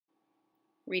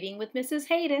Reading with Mrs.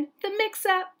 Hayden, The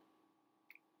Mix-Up.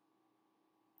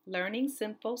 Learning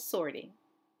simple sorting.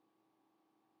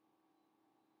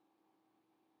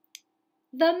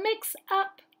 The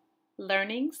Mix-Up.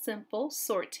 Learning simple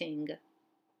sorting.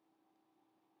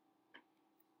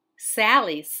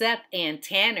 Sally, Seth, and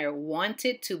Tanner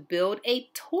wanted to build a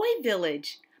toy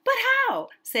village. But how?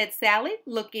 Said Sally,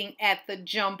 looking at the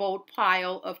jumbled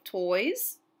pile of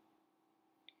toys.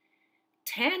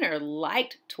 Tanner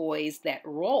liked toys that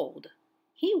rolled.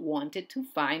 He wanted to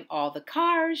find all the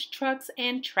cars, trucks,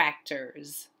 and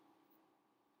tractors.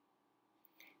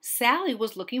 Sally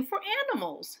was looking for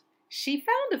animals. She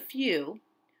found a few.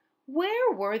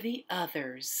 Where were the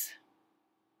others?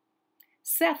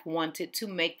 Seth wanted to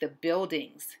make the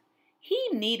buildings. He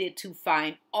needed to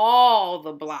find all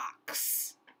the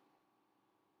blocks.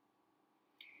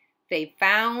 They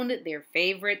found their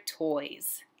favorite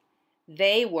toys.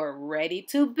 They were ready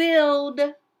to build.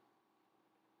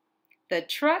 The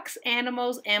trucks,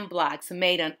 animals, and blocks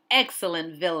made an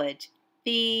excellent village.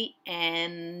 The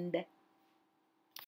end.